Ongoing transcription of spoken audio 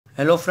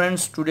Hello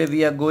friends, today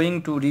we are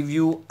going to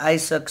review I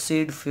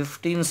Succeed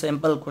 15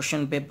 sample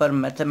question paper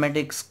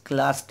mathematics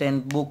class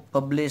 10 book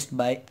published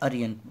by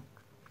Arihant.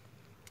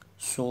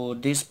 So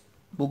this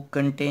book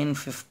contains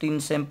 15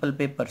 sample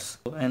papers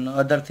and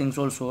other things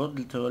also.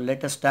 So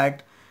let us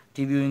start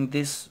reviewing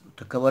this.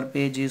 The cover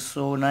page is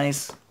so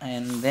nice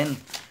and then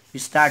we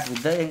start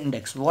with the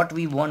index. What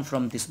we want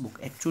from this book.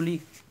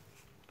 Actually,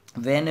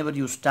 whenever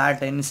you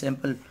start any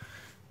sample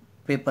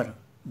paper,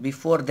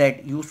 before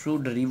that you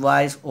should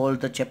revise all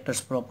the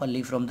chapters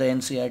properly from the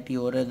NCERT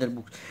or other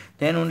books.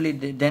 Then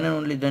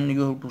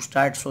you have to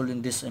start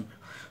solving this sample.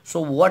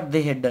 So what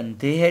they had done,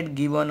 they had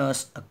given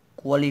us a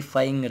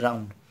qualifying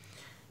round.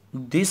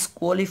 This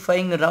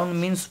qualifying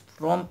round means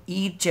from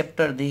each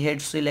chapter they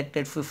had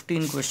selected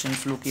 15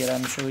 questions. Look here, I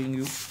am showing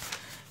you,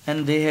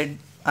 and they had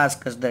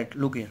asked us that.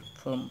 Look here,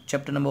 from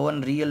chapter number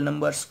 1, real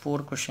numbers, 4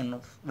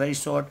 questions, very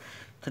short,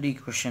 3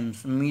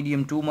 questions,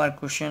 medium 2 mark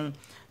question,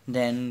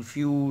 then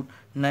few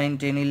 9,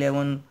 10,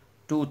 11,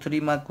 2 3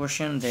 mark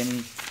question,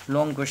 then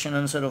long question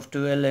answer of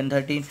 12 and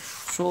 13.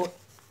 So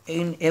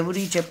in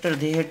every chapter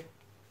they had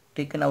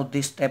taken out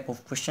this type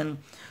of question.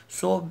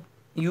 So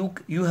you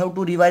have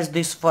to revise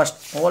this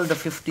first, all the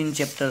 15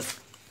 chapters,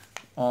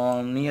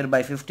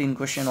 nearby 15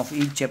 question of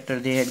each chapter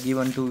they had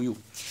given to you.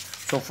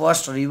 So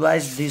first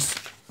revise this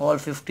all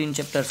 15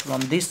 chapters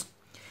from this,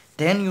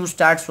 then you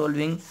start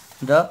solving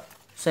the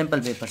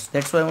sample papers.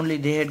 That's why only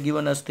they had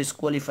given us this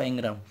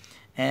qualifying round,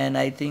 and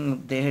I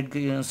think they had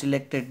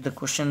selected the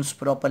questions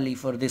properly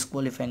for this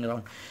qualifying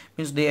round.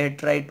 Means they had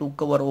tried to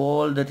cover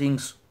all the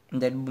things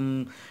that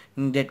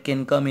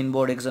can come in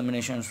board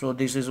examination. So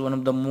this is one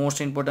of the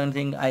most important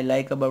thing I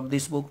like about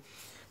this book.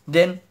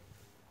 Then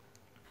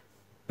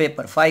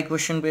paper, 5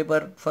 question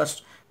paper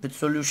first with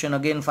solution,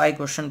 again 5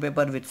 question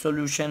paper with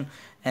solution,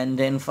 and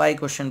then 5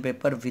 question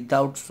paper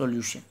without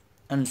solution,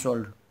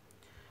 unsolved.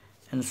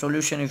 And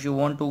solution, if you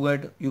want to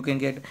get, you can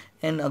get.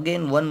 And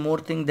again one more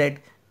thing, that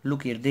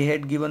look here, they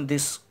had given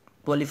this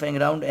qualifying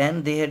round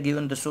and they had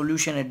given the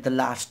solution at the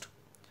last.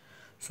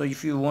 So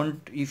if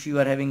you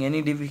are having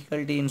any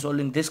difficulty in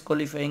solving this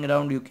qualifying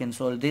round, you can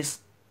solve this.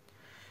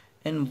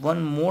 And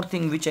one more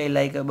thing which I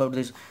like about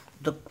this,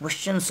 the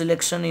question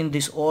selection in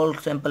this all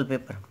sample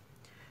paper,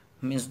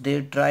 means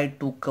they tried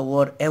to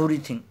cover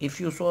everything. If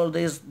you solve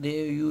this,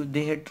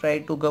 they had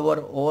tried to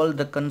cover all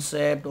the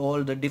concept,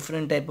 all the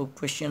different type of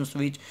questions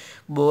which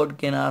board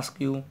can ask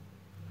you.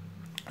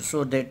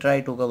 So they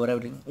try to cover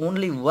everything.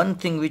 Only one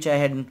thing which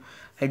I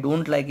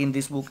don't like in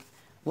this book,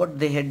 what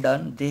they had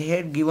done, they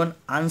had given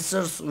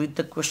answers with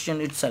the question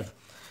itself.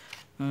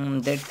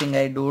 That thing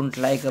I don't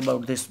like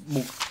about this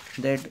book,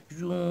 that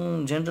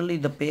generally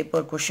the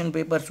question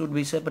paper should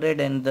be separate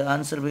and the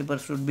answer paper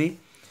should be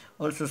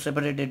also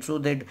separated, so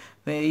that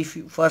if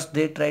first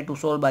they try to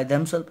solve by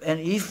themselves, and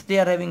if they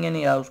are having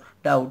any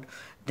doubt,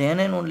 then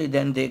and only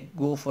then they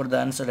go for the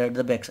answer at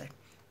the back side.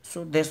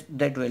 So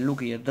that way,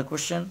 look here, the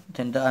question,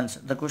 then the answer,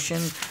 the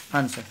question,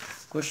 answer,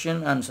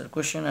 question, answer,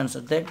 question, answer.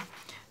 That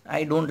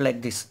I don't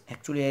like this.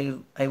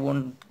 Actually, I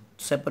want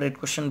separate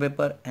question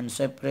paper and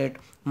separate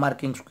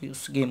marking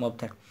scheme of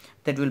that.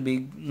 That will be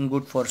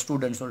good for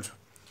students also.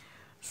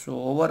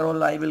 So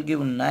overall, I will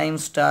give 9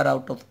 star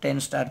out of 10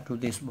 star to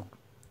this book.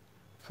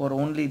 For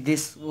only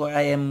this,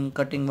 I am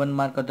cutting 1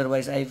 mark.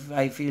 Otherwise,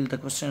 I feel the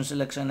question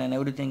selection and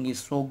everything is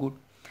so good.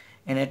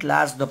 And at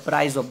last, the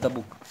price of the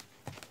book,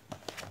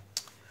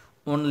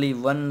 only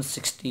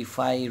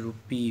 165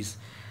 rupees.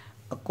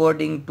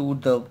 According to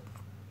the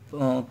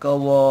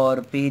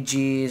cover,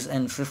 pages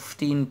and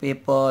 15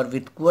 paper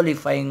with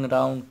qualifying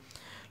round,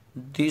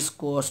 this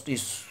cost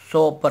is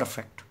so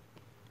perfect,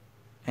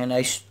 and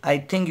I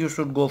think you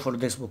should go for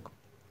this book.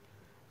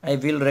 I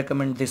will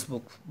recommend this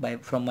book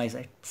from my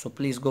side. So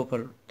please go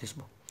for this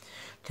book.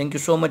 Thank you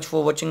so much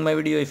for watching my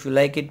video. If you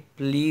like it,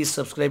 please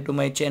subscribe to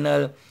my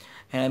channel,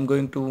 and I'm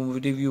going to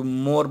review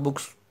more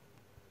books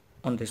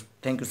on this.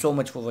 Thank you so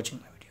much for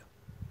watching.